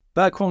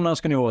Välkomna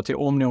ska ni vara till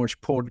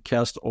Omniarch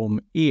podcast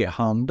om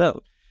e-handel.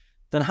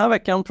 Den här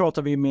veckan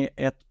pratar vi med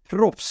ett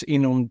proffs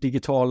inom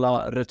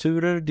digitala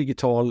returer,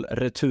 digital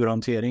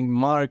returhantering,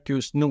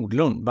 Marcus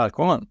Nordlund.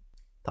 Välkommen!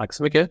 Tack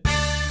så mycket!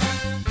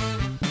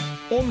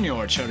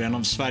 Omniarch är en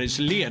av Sveriges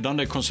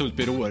ledande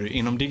konsultbyråer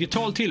inom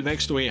digital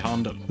tillväxt och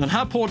e-handel. Den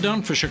här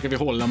podden försöker vi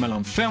hålla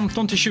mellan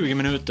 15 till 20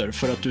 minuter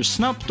för att du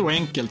snabbt och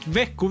enkelt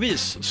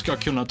veckovis ska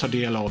kunna ta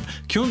del av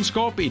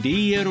kunskap,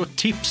 idéer och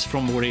tips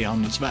från vår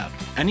e-handelsvärld.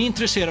 Är ni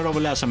intresserade av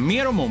att läsa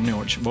mer om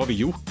Omniarch, vad vi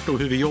gjort och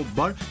hur vi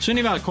jobbar, så är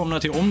ni välkomna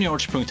till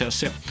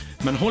omniarch.se.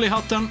 Men håll i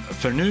hatten,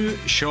 för nu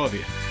kör vi!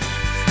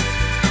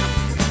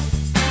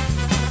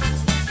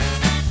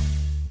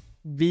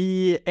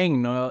 Vi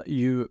ägnar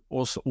ju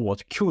oss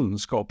åt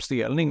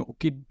kunskapsdelning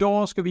och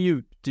idag ska vi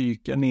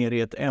djupdyka ner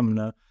i ett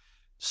ämne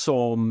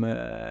som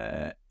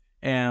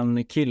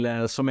en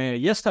kille som är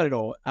gäst här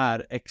idag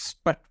är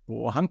expert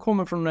på. Han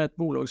kommer från ett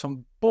bolag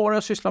som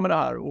bara sysslar med det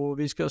här och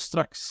vi ska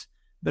strax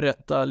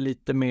berätta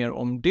lite mer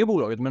om det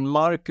bolaget. Men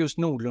Marcus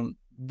Nordlund,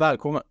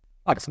 välkommen!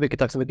 Tack så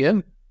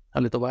mycket!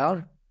 Härligt att vara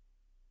här.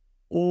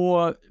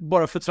 Och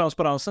bara för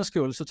transparensens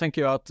skull så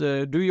tänker jag att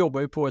du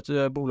jobbar ju på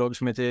ett bolag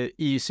som heter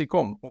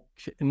Easycom och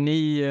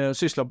ni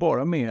sysslar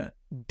bara med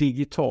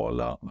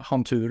digitala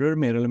hanturer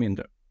mer eller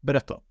mindre.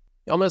 Berätta.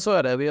 Ja, men så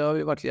är det. Vi har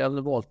ju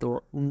verkligen valt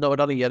att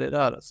nörda ner i det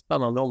här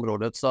spännande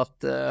området, så att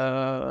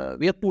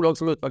vi är ett bolag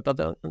som utvecklat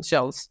en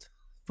tjänst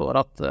för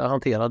att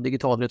hantera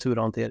digital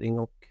returhantering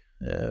och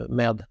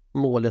med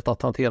målet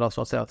att hantera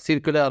så att säga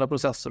cirkulära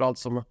processer och allt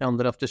som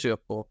händer efter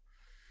köp. Och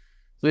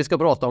så vi ska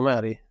prata om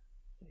här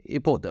i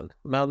podden.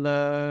 Men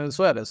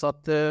så är det. Så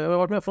att jag har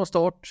varit med från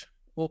start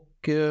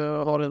och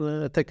har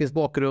en teknisk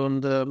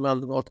bakgrund,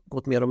 men har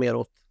gått mer och mer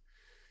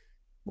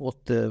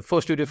åt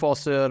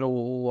förstudiefaser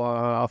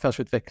och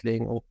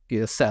affärsutveckling och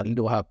sälj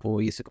då här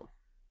på Easycom.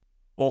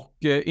 Och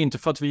inte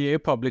för att vi är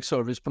public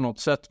service på något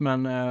sätt,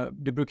 men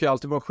det brukar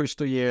alltid vara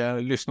schysst att ge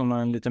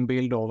lyssnarna en liten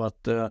bild av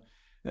att det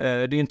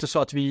är inte så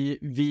att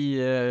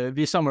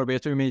vi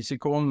samarbetar med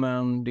Easycom,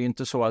 men det är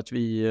inte så att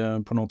vi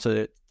på något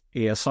sätt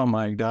är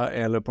samägda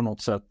eller på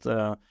något sätt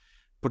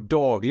på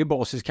daglig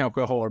basis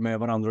kanske har med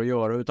varandra att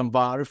göra, utan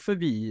varför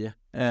vi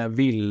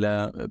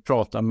ville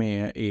prata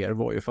med er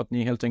var ju för att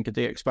ni helt enkelt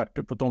är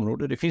experter på ett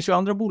område. Det finns ju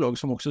andra bolag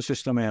som också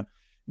sysslar med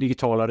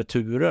digitala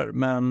returer,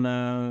 men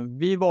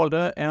vi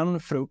valde en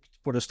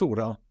frukt på det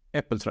stora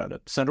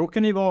äppelträdet. Sen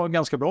råkar ni vara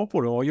ganska bra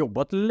på det och har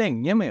jobbat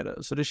länge med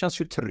det, så det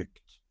känns ju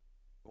tryggt.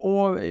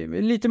 Och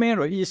lite mer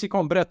då,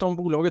 Easycom, berätta om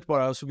bolaget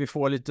bara så vi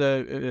får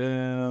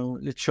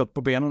lite kött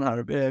på benen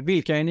här.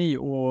 Vilka är ni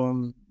och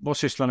vad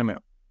sysslar ni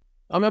med?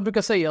 Ja, men jag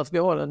brukar säga att vi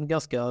har en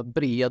ganska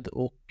bred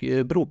och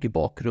brokig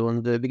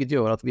bakgrund, vilket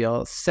gör att vi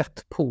har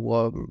sett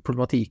på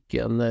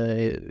problematiken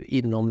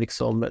inom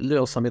liksom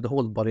lönsamhet och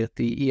hållbarhet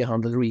i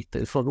e-handel och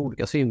retail från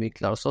olika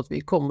synvinklar. Så att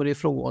vi kommer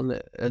ifrån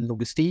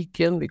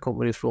logistiken, vi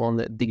kommer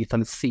ifrån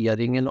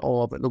digitaliseringen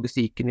av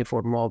logistiken i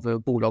form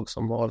av bolag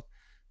som har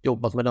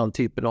jobbat med den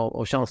typen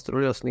av tjänster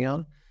och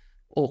lösningar,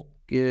 och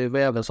vi har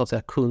även så att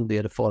säga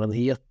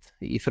kunderfarenhet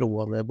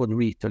ifrån både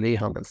retail och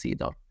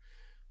e-handelssidan.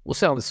 Och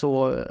sen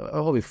så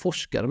har vi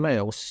forskare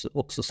med oss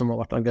också som har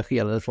varit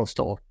engagerade från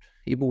start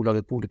i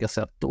bolaget på olika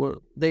sätt, och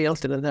det är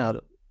egentligen den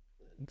här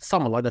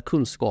sammanlagda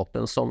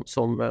kunskapen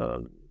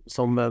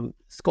som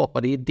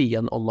skapade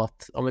idén om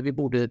att men vi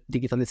borde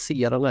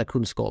digitalisera den här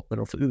kunskapen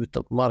och få ut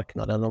den på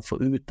marknaden och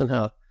få ut den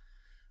här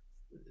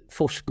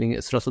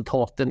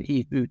forskningsresultaten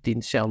ut i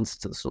en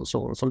tjänst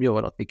som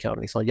gör att vi kan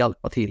liksom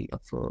hjälpa till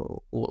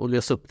och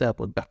lösa upp det här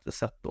på ett bättre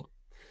sätt då.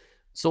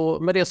 Så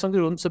med det som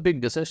grund så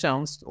byggdes en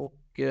tjänst och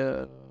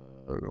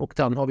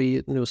den har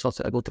vi nu så att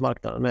säga gått till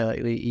marknaden med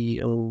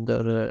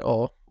under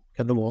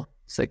kan det vara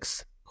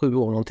 6-7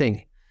 år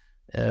någonting.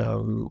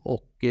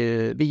 Och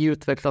vi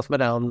utvecklas med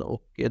den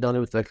och den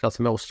utvecklas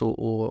med oss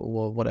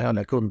och våra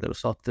härliga kunder,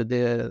 så att det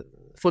är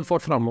full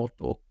fart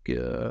framåt och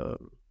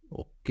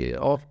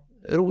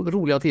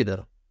roliga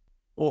tider.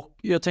 Och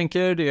jag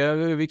tänker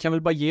vi kan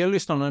väl bara ge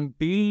lyssnarna en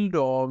bild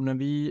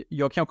av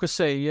jag kanske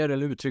säger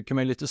eller uttrycker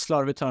mig lite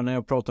slarvigt här när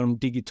jag pratar om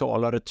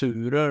digitala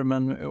returer,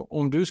 men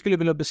om du skulle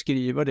vilja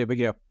beskriva det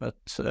begreppet,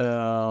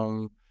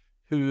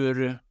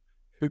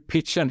 hur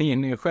pitchar ni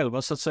in er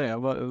själva så att säga?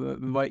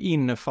 Vad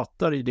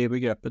innefattar i det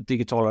begreppet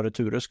digitala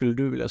returer, skulle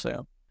du vilja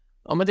säga?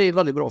 Ja, men det är en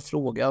väldigt bra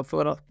fråga,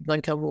 för att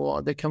det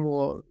kan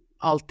vara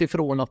allt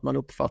ifrån att man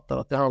uppfattar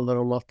att det handlar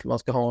om att man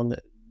ska ha en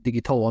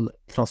digital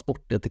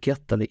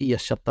transportetikett eller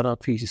ersätta den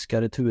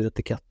fysiska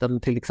returetiketten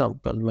till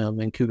exempel med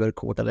en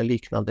QR-kod eller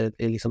liknande.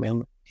 Det är liksom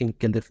en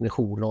enkel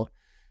definition. Och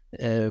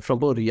från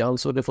början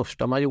så det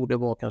första man gjorde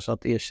var kanske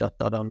att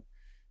ersätta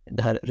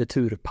det här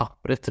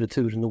returpappret,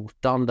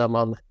 returnotan, där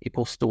man i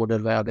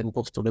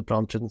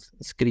postorderbranschen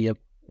skrev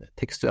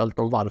textuellt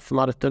om varför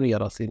man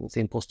returnerar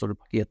sin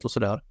postorderpaket och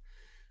sådär.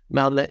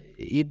 Men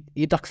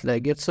i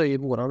dagsläget så är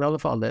våran i alla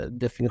fall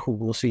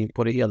definition och syn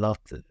på det hela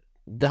att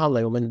det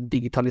handlar ju om en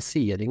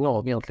digitalisering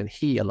av egentligen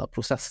hela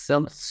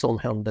processen som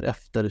händer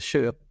efter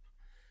köp,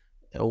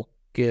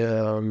 och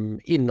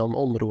inom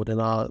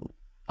områdena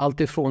Allt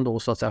ifrån då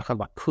så att säga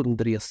själva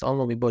kundresan,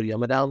 om vi börjar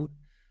med den,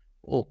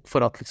 och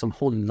för att liksom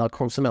hålla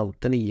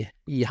konsumenten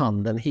i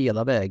handen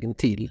hela vägen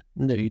till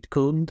nöjd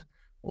kund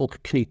och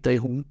knyta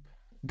ihop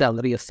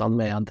den resan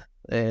med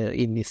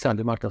in i sälj-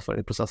 och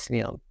marknadsföringsprocessen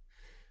igen.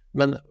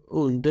 Men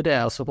under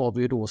det så har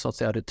vi ju då så att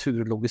säga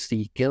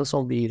returlogistiken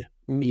som blir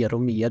mer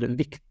och mer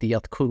viktig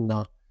att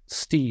kunna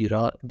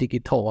styra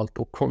digitalt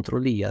och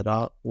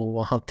kontrollera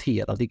och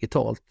hantera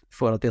digitalt,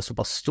 för att det är så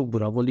pass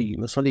stora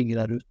volymer som ligger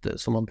där ute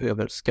som man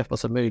behöver skaffa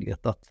sig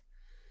möjlighet att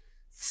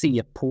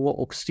se på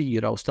och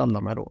styra och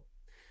ställa med då.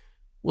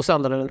 Och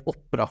sen är det den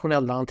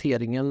operationella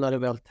hanteringen när det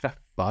väl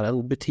träffar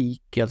en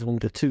butik eller en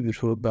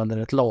returhub eller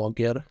ett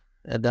lager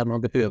där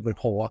man behöver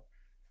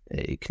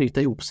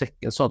knyta ihop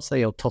säcken så att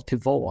säga och ta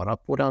tillvara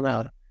på den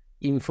här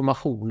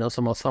informationen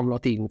som man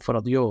samlat in för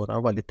att göra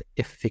en väldigt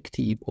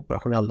effektiv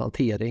operationell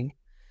hantering.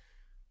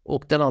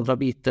 Och den andra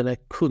biten är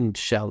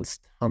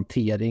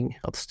kundtjänsthantering,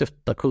 att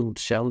stötta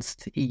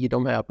kundtjänst i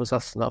de här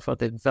processerna, för att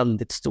det är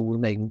väldigt stor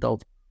mängd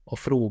av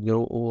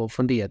frågor och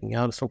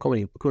funderingar som kommer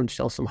in på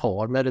kundtjänst som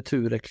har med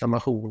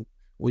returreklamation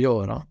att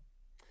göra.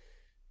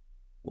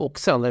 Och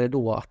sen är det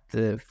då att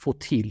få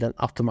till en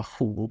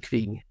automation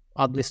kring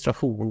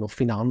administration och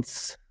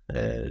finans,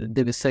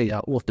 det vill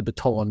säga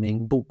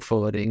återbetalning,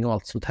 bokföring och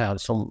allt sånt här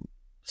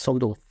som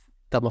då,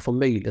 där man får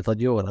möjlighet att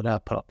göra det här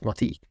per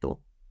automatik då.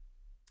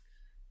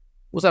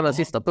 Och sen den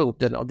sista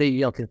punkten, det är ju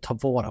egentligen att ta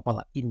vara på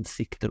alla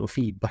insikter och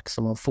feedback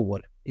som man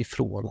får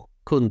ifrån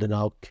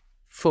kunderna och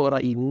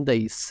föra in det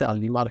i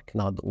sälj,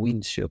 marknad och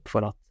inköp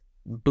för att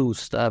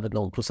boosta även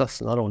de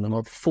processerna då, när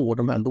man får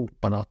de här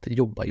looparna att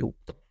jobba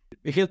ihop.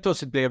 Helt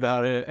plötsligt blev det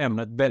här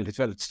ämnet väldigt,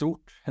 väldigt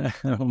stort.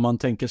 Om man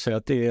tänker sig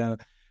att det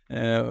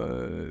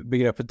är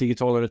begreppet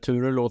digitala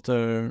returer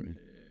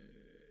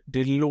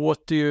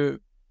låter ju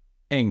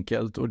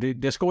enkelt, och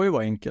det ska ju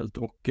vara enkelt,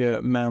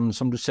 men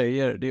som du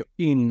säger, det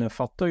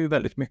innefattar ju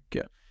väldigt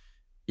mycket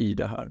i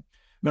det här.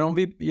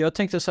 Men jag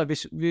tänkte så här,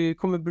 vi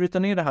kommer bryta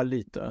ner det här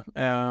lite,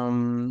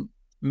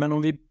 men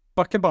om vi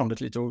backar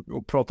bandet lite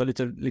och pratar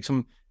lite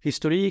liksom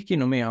historik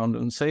inom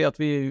e-handeln, säg att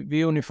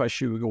vi är ungefär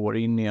 20 år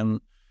in i en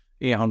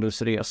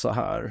e-handelsresa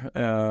här.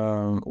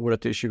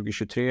 Året är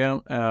 2023.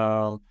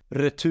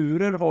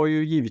 Returer har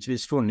ju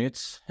givetvis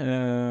funnits.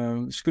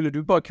 Skulle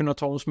du bara kunna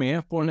ta oss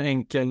med på en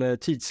enkel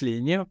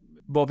tidslinje,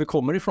 var vi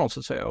kommer ifrån så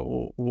att säga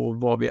och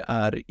var vi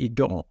är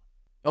idag?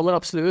 Ja, men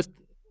absolut.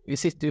 Vi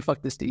sitter ju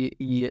faktiskt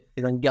i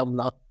den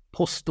gamla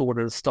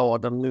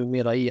postorderstaden,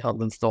 numera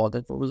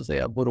e-handelsstaden får man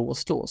säga,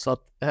 Borås då. Så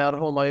att här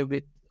har man ju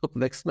blivit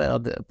uppväxt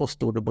med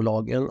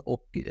postorderbolagen,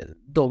 och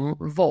de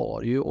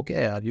var ju och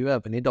är ju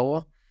även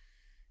idag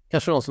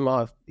kanske de som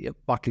har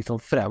varit liksom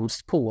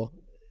främst på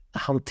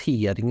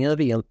hanteringen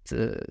rent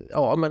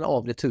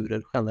av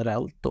returer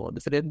generellt då.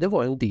 För det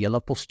var en del av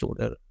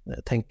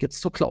postorder-tänket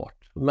såklart.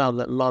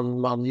 Men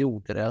man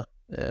gjorde det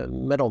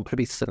med de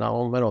premisserna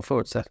och med de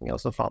förutsättningar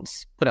som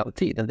fanns på den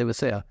tiden, det vill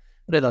säga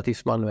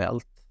relativt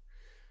manuellt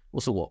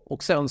och så.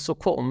 Och sen så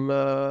kom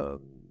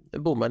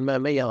boomen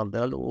med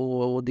e-handel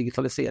och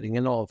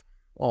digitaliseringen av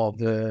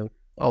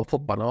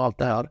popparna och allt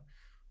det här.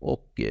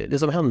 Och det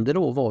som hände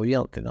då var ju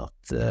egentligen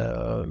att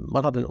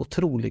man hade en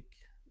otrolig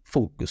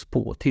fokus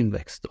på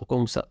tillväxt och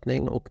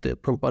omsättning, och det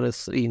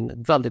pumpades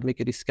in väldigt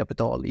mycket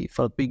riskkapital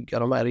för att bygga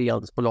de här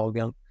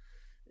e-handelsbolagen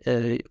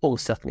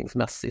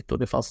omsättningsmässigt, och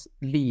det fanns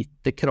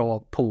lite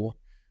krav på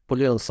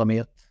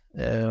lönsamhet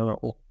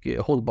och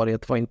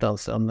hållbarhet var inte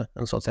ens en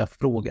så att säga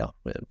fråga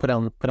på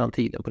den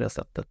tiden på det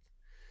sättet.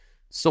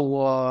 Så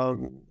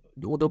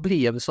och då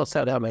blev så att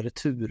säga det här med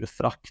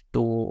returfrakt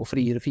och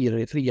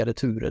fria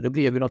returer, det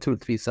blev ju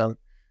naturligtvis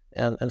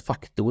en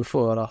faktor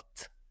för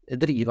att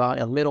driva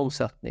en mer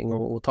omsättning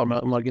och ta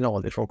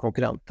marginaler från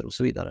konkurrenter och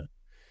så vidare.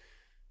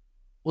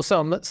 Och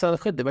sen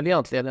skedde väl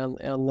egentligen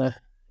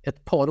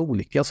ett par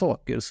olika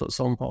saker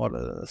som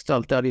har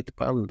ställt det här lite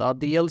på ända.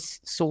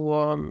 Dels så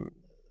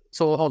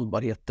har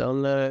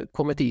hållbarheten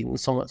kommit in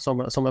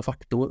som en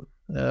faktor,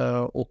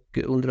 och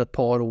under ett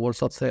par år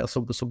så att säga så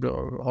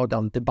har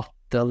den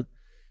debatten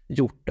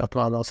gjort att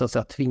man har så att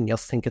säga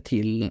tvingats tänka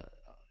till,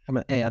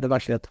 är det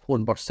verkligen ett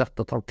hållbart sätt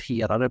att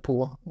hantera det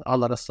på?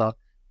 Alla dessa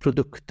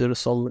produkter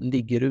som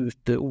ligger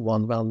ute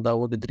oanvända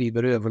och det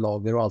driver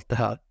överlager och allt det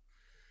här.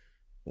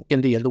 Och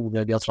en del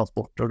onödiga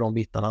transporter och de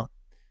bitarna.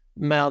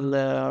 Men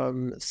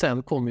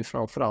sen kom ju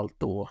framförallt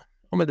då,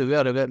 men nu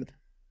är det väl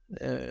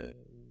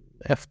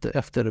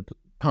efter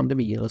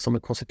pandemin, eller som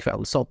en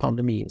konsekvens av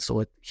pandemin,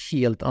 så ett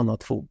helt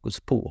annat fokus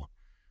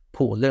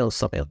på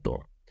lönsamhet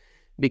då.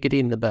 Vilket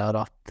innebär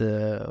att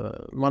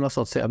man har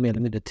så att säga mer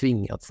eller mindre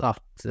tvingats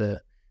att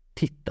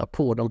titta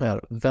på de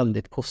här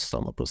väldigt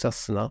kostsamma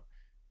processerna.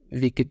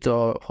 Vilket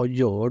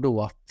gör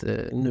då att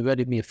nu är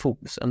det mer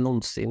fokus än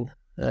någonsin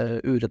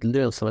ur ett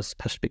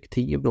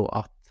lönsamhetsperspektiv då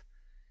att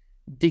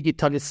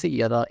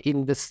digitalisera,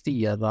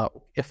 investera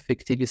och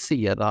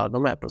effektivisera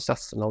de här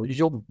processerna och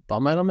jobba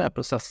med de här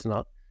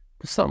processerna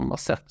på samma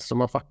sätt som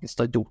man faktiskt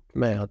har gjort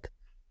med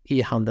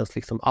e-handelns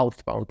liksom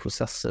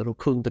outbound-processer och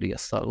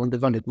kundresa under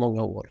väldigt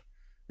många år.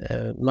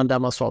 Men där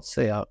man så att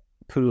säga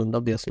på grund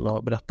av det som jag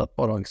har berättat,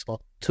 bara liksom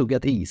har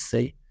tuggat i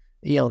sig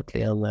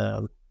egentligen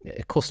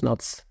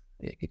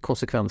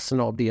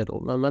kostnadskonsekvenserna av det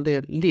då. Men det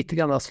är lite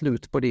grann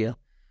slut på det.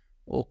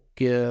 Och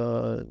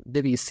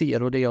det vi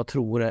ser och det jag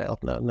tror är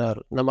att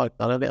när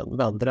marknaden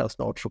vänder här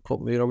snart, så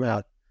kommer ju de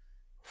här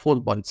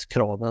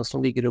hållbarhetskraven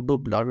som ligger och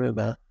bubblar nu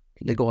med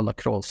legala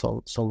krav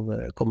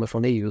som kommer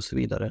från EU och så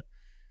vidare,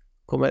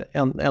 kommer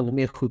ännu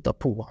mer skjuta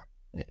på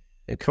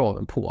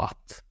kraven på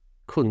att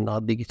kunna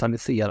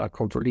digitalisera,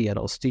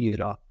 kontrollera och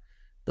styra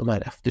de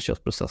här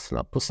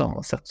efterköpsprocesserna på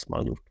samma sätt som man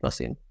har gjort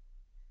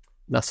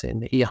med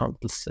sin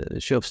e-handels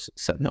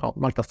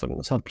marknadsföring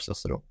och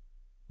säljprocesser då.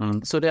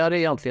 Så det är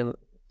egentligen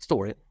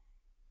storyn.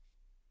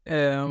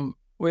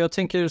 Och jag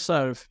tänker så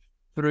här,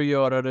 för att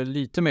göra det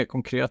lite mer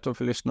konkret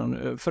för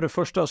lyssnarna. För det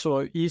första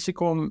så,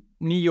 Easycom,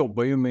 ni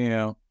jobbar ju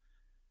med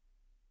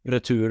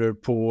Returer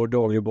på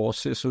daglig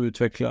basis och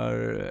utvecklar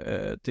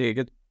ett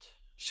eget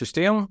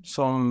system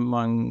som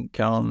man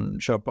kan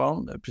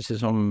köpa, precis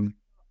som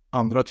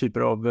andra typer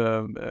av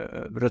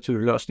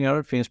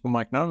returlösningar finns på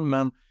marknaden.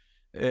 Men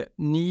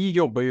ni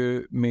jobbar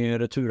ju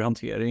med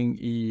returhantering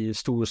i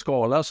stor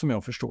skala som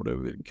jag förstår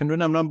det. Kan du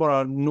nämna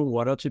bara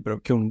några typer av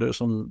kunder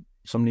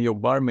som ni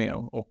jobbar med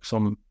och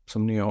som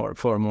ni har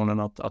förmånen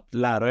att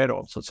lära er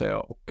av så att säga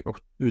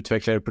och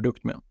utveckla er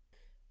produkt med?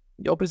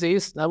 Ja,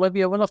 precis. Nej, men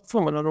vi har väl haft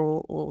förmånen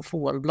att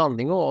få en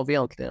blandning av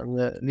egentligen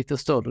lite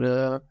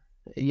större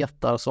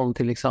jättar som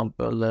till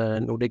exempel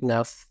Nordic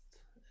Nest,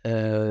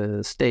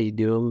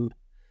 Stadium,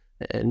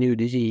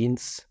 Nude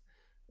Jeans,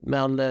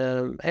 men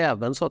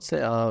även så att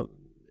säga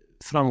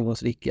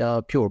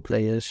framgångsrika pure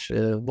players,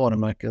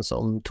 varumärken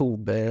som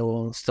Tobe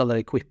och Stellar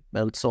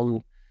Equipment,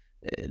 som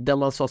där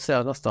man så att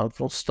säga nästan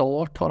från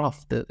start har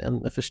haft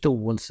en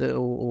förståelse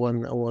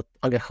och ett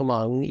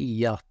engagemang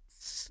i att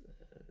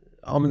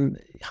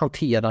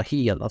hantera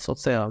hela så att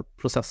säga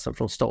processen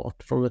från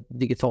start, från ett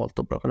digitalt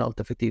operationellt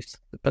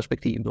effektivt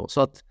perspektiv då.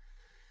 Så att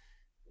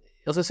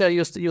jag ska säga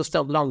just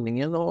den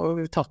blandningen har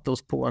vi tagit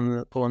oss på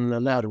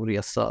en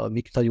läroresa,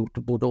 vilket har gjort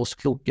både oss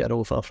klokare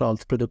och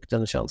framförallt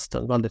produkten och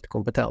tjänsten väldigt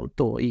kompetent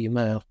då, i och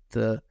med att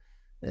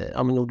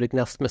Nordic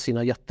Nest med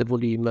sina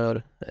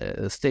jättevolymer,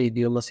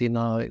 Stadium med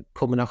sina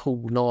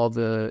kombination av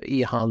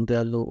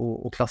e-handel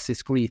och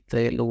klassisk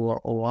retail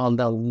och all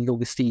den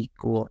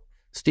logistik och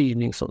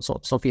styrning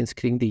som finns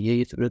kring det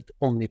i ett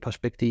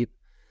omniperspektiv,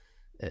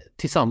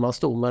 tillsammans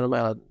då med de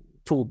här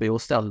Tobe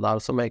och Stellar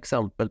som är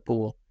exempel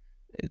på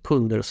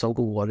kunder som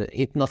går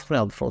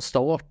internationellt från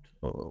start.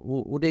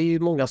 Och det är ju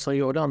många som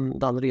gör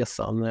den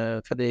resan,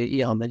 för det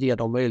e-handeln ger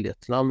dem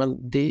möjligheterna,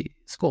 men det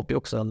skapar ju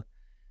också en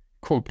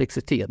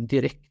komplexitet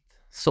direkt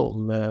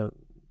som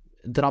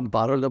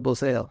drabbar, eller på att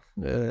säga,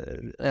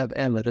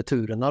 även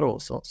returerna då,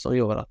 som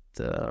gör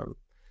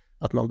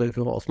att man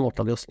behöver ha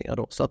smarta lösningar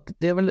då. Så att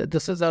det är väl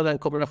den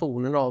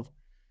kombinationen av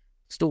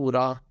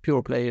stora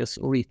pure players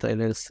och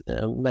retailers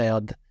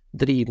med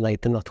drivna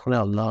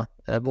internationella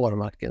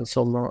varumärken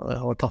som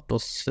har tagit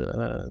oss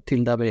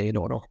till där vi är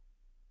idag då.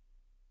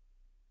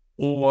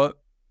 Och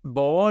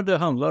vad det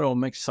handlar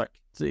om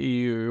exakt är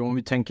ju, om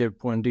vi tänker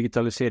på en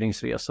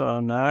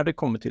digitaliseringsresa när det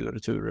kommer till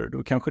returer,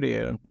 då kanske det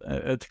är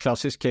ett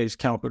klassiskt case,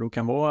 kanske då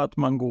kan vara att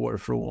man går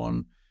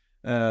från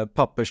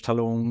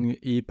papperstalong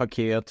i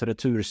paket,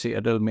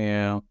 retursedel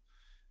med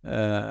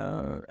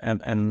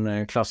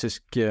en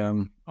klassisk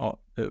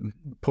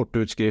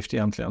portoutskrift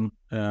egentligen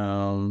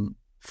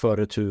för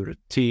retur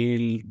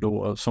till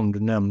då, som du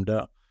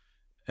nämnde,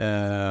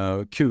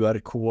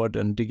 QR-kod,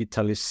 en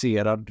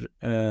digitaliserad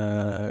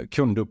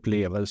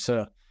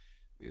kundupplevelse.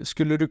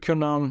 Skulle du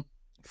kunna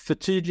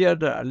förtydliga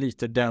där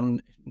lite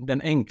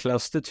den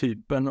enklaste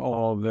typen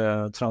av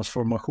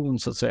transformation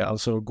så att säga,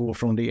 alltså gå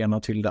från det ena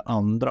till det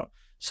andra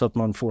så att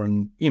man får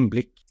en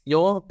inblick?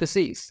 Ja,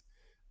 precis.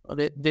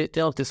 Det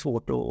är alltid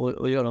svårt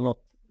att göra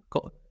något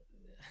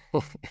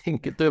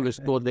enkelt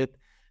överskådligt.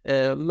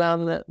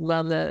 Men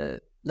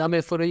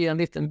för att ge en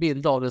liten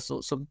bild av det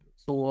så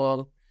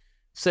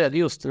är det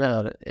just den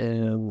här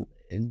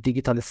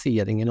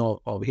digitaliseringen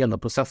av hela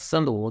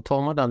processen då. Och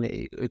tar man den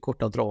i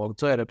korta drag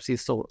så är det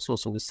precis så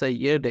som du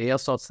säger. Det är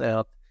så att säga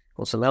att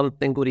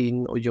konsumenten går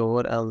in och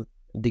gör en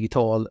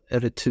digital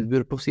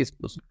retur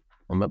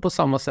på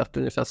samma sätt,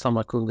 ungefär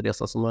samma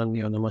kundresa som man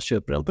gör när man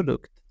köper en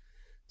produkt.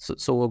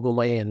 Så går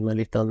man in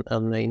med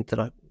en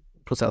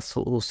process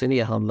hos sin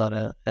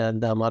e-handlare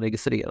där man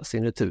registrerar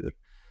sin retur.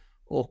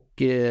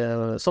 Och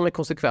som en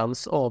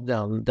konsekvens av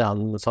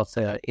den så att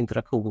säga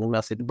interaktionen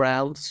med sitt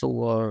brand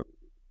så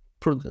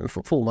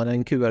får man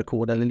en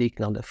QR-kod eller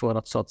liknande för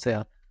att så att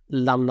säga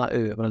lämna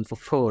över, eller få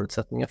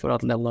förutsättningar för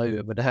att lämna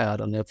över det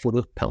här eller få det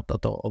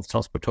upphämtat av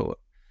transportör.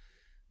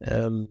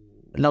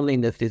 Lämna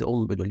in det till ett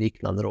ombud och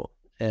liknande då.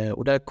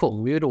 Och där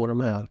kommer ju då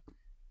de här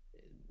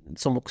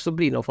som också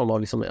blir någon form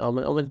av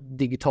av en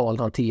digital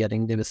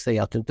hantering, det vill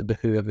säga att du inte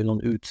behöver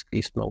någon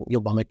utskrift, man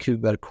jobbar med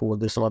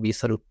QR-koder som man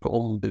visar upp på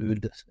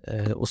ombud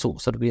och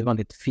så det blir en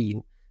väldigt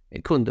fin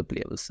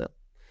kundupplevelse.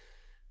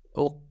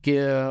 Och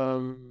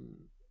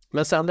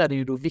men sen är det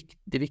ju då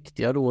det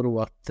viktiga då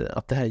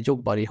att det här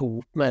jobbar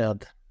ihop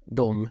med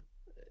de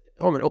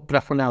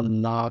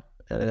operationella,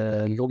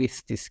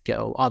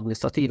 logistiska och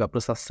administrativa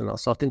processerna,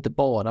 så att det inte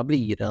bara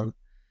blir en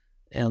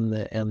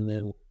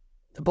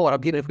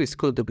schysst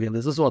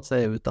kundupplevelse så att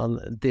säga, utan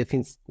det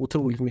finns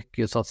otroligt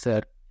mycket så att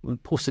säga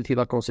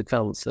positiva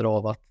konsekvenser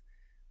av att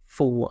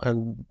få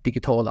en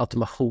digital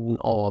automation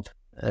av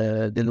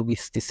det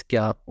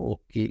logistiska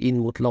och in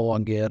mot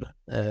lager,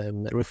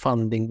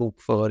 refunding,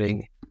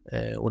 bokföring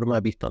och de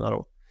här bitarna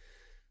då.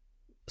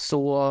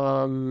 Så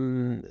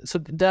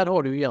där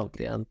har du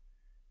egentligen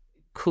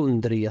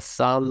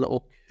kundresan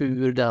och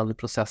hur den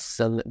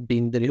processen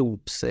binder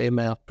ihop sig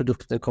med att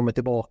produkten kommer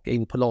tillbaka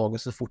in på lager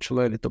så fort som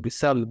möjligt och blir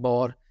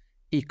säljbar,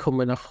 i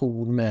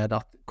kombination med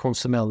att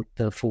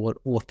konsumenten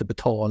får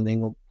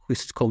återbetalning och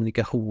schysst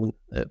kommunikation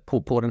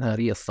på den här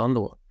resan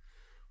då.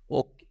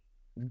 Och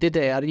det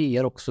där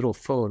ger också då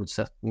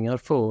förutsättningar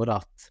för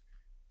att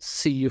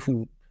sy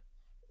ihop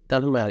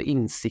de här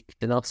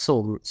insikterna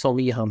som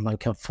e-handlaren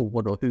kan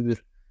få då.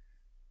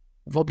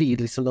 Vad blir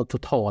liksom den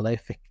totala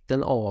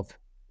effekten av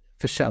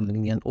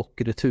försäljningen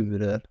och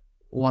returer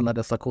och alla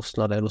dessa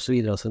kostnader och så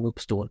vidare som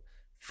uppstår,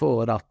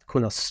 för att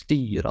kunna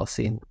styra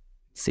sin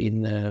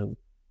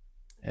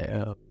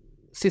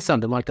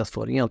säljande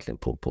marknadsföring egentligen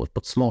på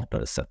ett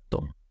smartare sätt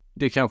då.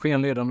 Det kanske är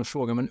en ledande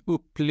fråga, men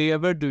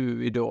upplever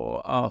du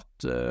idag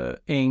att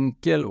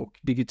enkel och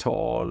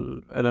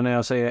digital, eller när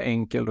jag säger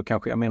enkel då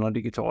kanske jag menar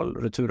digital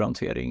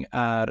returhantering,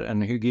 är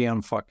en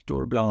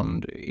hygienfaktor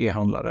bland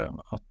e-handlare?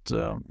 Att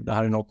det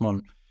här är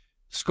något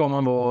ska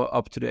man vara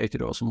up to date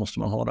idag så måste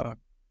man ha det.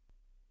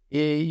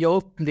 Jag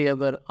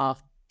upplever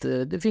att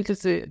det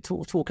finns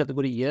två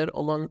kategorier.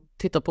 Om man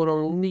tittar på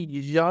de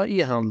nya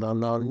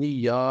e-handlarna,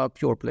 nya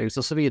pure players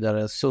och så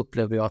vidare, så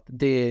upplever jag att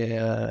det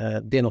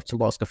är något som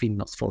bara ska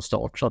finnas från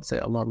start så att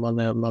säga.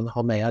 Man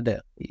har med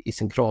det i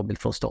sin kravbild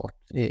från start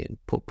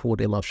på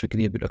det man försöker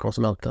erbjuda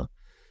konsumenten.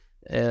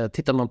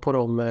 Tittar man på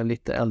de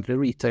lite äldre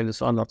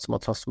retailers och annat som har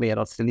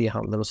transformerats till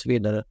e-handel och så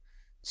vidare,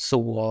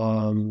 så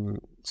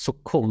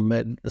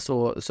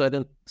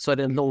är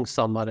det en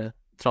långsammare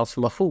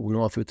transformation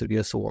om man får uttrycka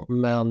det så,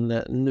 men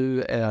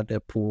nu är det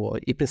på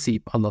i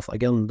princip allas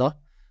agenda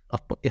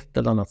att på ett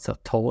eller annat sätt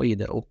ta i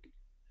det, och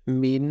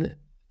min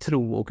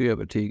tro och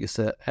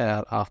övertygelse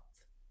är att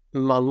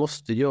man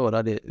måste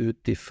göra det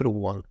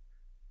utifrån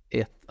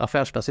ett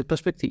affärsmässigt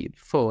perspektiv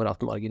för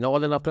att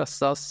marginalerna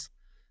pressas,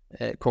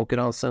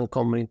 konkurrensen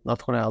kommer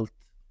internationellt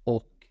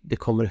och det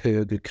kommer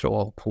högre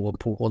krav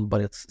på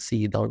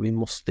hållbarhetssidan. Vi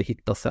måste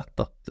hitta sätt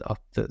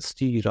att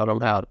styra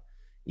de här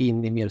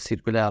in i mer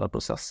cirkulära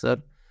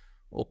processer,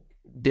 och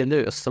det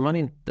löser man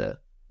inte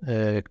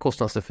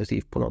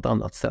kostnadseffektivt på något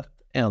annat sätt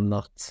än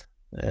att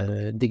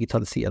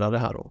digitalisera det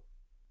här då.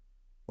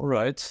 All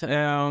right.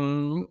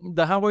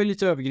 Det här var ju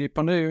lite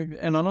övergripande.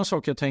 En annan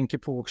sak jag tänker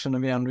på också när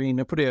vi ändå är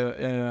inne på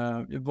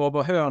det, vad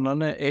var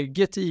hönan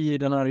ägget i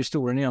den här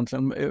historien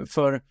egentligen?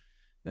 För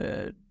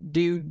det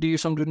är ju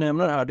som du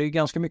nämner här, det är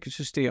ganska mycket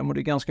system och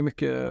det är ganska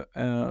mycket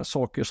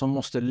saker som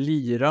måste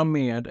lira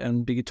med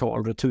en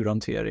digital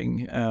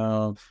returhantering.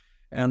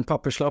 En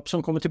papperslapp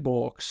som kommer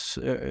tillbaks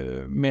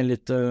med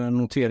lite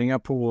noteringar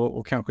på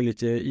och kanske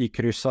lite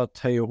ikryssat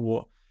hej och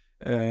hå.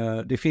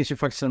 Det finns ju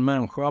faktiskt en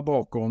människa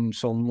bakom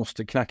som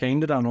måste knacka in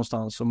det där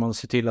någonstans och man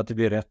ser till att det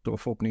blir rätt då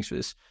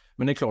förhoppningsvis.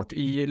 Men det är klart,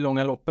 i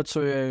långa loppet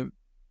så är,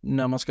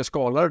 när man ska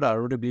skala det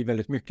där och det blir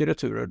väldigt mycket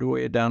returer, då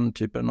är den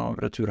typen av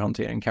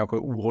returhantering kanske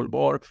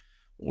ohållbar,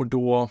 och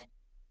då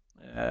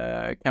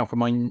kanske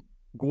man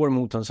går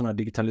mot en sån här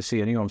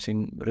digitalisering av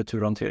sin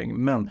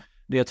returhantering. Men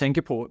det jag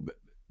tänker på,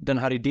 den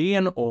här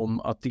idén om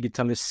att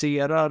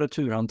digitalisera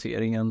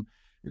returhanteringen,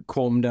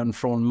 kom den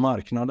från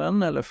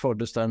marknaden eller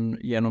föddes den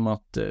genom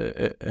att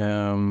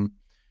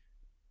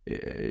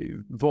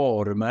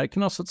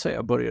varumärkena så att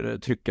säga började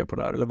trycka på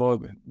det här? Eller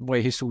vad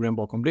är historien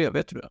bakom det?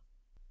 Vet du det?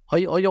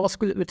 Ja, jag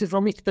skulle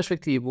utifrån mitt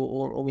perspektiv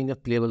och min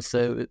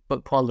upplevelse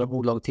på andra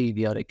bolag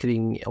tidigare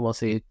kring, om man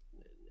säger,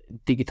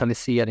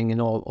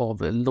 digitaliseringen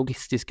av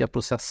logistiska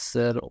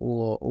processer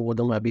och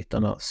de här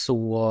bitarna,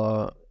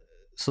 så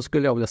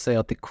skulle jag vilja säga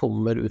att det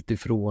kommer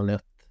utifrån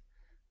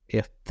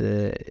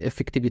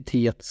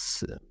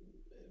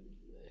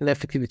en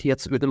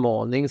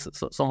effektivitetsutmaning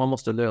som man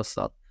måste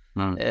lösa.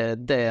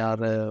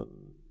 Där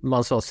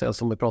man så att säga,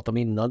 som vi pratade om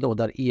innan då,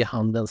 där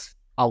e-handelns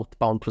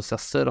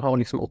outbound-processer har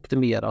liksom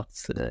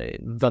optimerats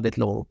väldigt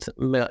långt,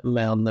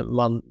 men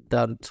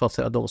där så att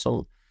säga de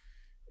som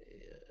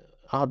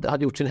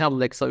hade gjort sin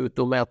hemläxa ut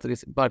och mäter i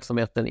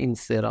verksamheten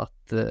inser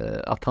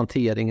att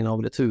hanteringen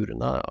av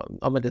returerna,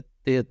 men det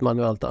är ett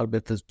manuellt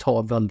arbete,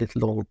 tar väldigt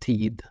lång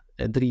tid,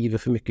 driver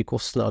för mycket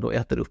kostnad och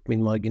äter upp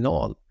min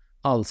marginal.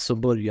 Alltså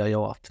börjar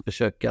jag att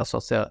försöka så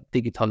att säga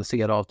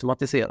digitalisera och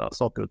automatisera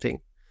saker och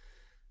ting.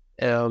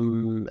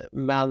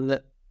 Men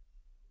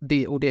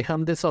det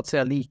händer så att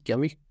säga lika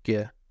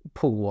mycket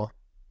på,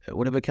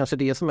 och det är väl kanske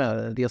det som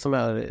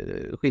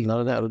är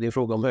skillnaden här, och det är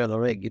fråga om hönan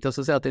och ägget. Jag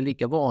ska säga att det är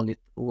lika vanligt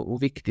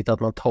och viktigt att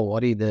man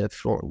tar i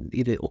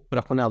det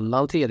operationella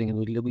hanteringen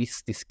och det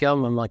logistiska,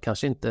 men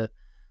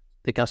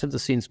det kanske inte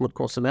syns mot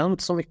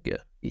konsument så mycket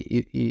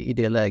i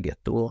det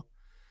läget.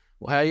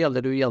 Och här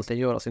gäller det ju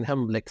egentligen att göra sin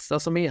hemläxa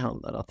som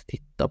e-handlare, att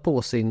titta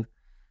på sin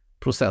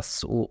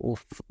process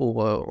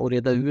och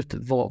reda ut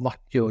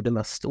vart gör det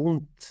mest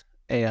ont.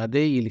 Är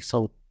det i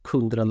liksom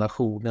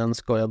kundrelationen?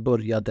 Ska jag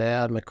börja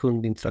där med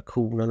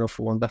kundinteraktionen och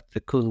få en bättre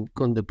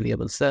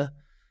kundupplevelse?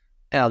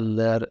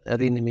 Eller är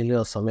det in i min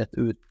lönsamhet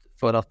ut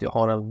för att jag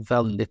har en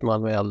väldigt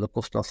manuell och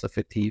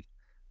kostnadseffektiv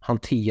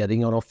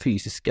hantering av de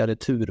fysiska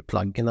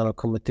returplaggen när de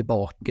kommer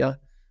tillbaka?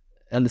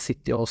 Eller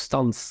sitter jag och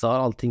stansar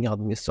allting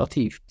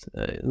administrativt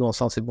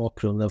någonstans i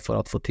bakgrunden för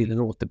att få till en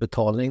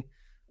återbetalning?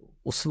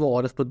 Och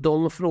svaret på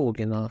de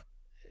frågorna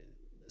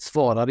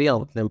svarar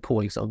egentligen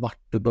på liksom vart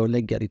du bör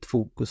lägga ditt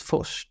fokus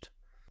först.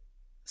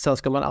 Sen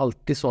ska man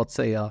alltid, så att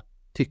säga,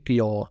 tycker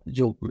jag,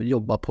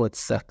 jobba på ett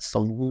sätt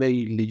som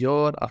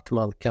möjliggör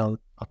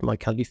att man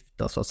kan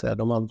lyfta, så att säga,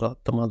 de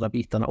andra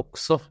bitarna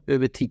också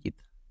över tid.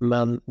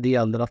 Men det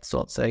gäller att,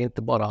 så att säga,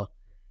 inte bara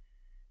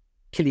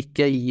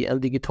klicka i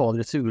en digital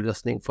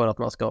returlösning för att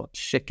man ska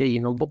checka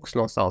in någon box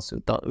någonstans,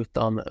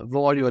 utan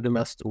var gör det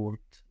mest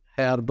ont?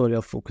 Här börjar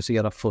jag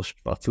fokusera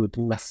först för att få ut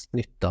mest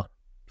nytta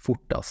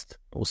fortast,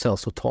 och sen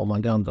så tar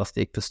man det andra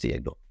steg för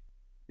steg då.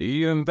 Det är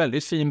ju en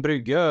väldigt fin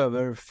brygga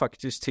över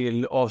faktiskt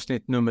till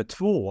avsnitt nummer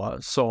 2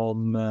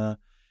 som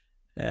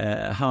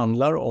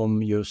handlar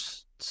om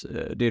just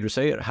det du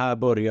säger. Här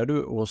börjar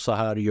du och så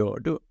här gör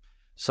du.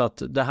 Så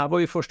att det här var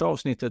ju första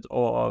avsnittet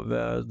av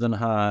den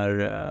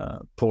här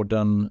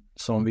podden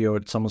som vi gör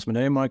tillsammans med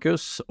dig,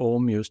 Marcus,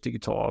 om just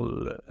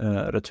digital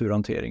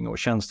returhantering och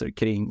tjänster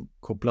kring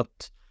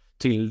kopplat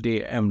till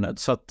det ämnet.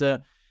 Så att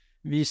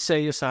vi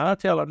säger så här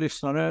till alla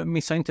lyssnare: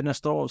 missa inte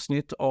nästa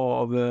avsnitt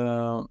av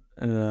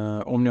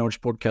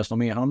Omniarch podcast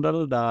om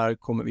e-handel. Där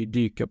kommer vi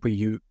dyka på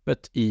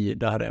djupet i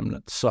det här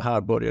ämnet. Så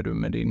här börjar du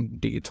med din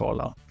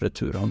digitala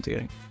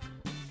returhantering.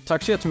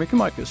 Tack så jättemycket,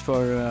 Marcus,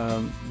 för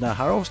det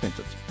här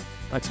avsnittet.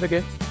 Tack så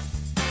mycket.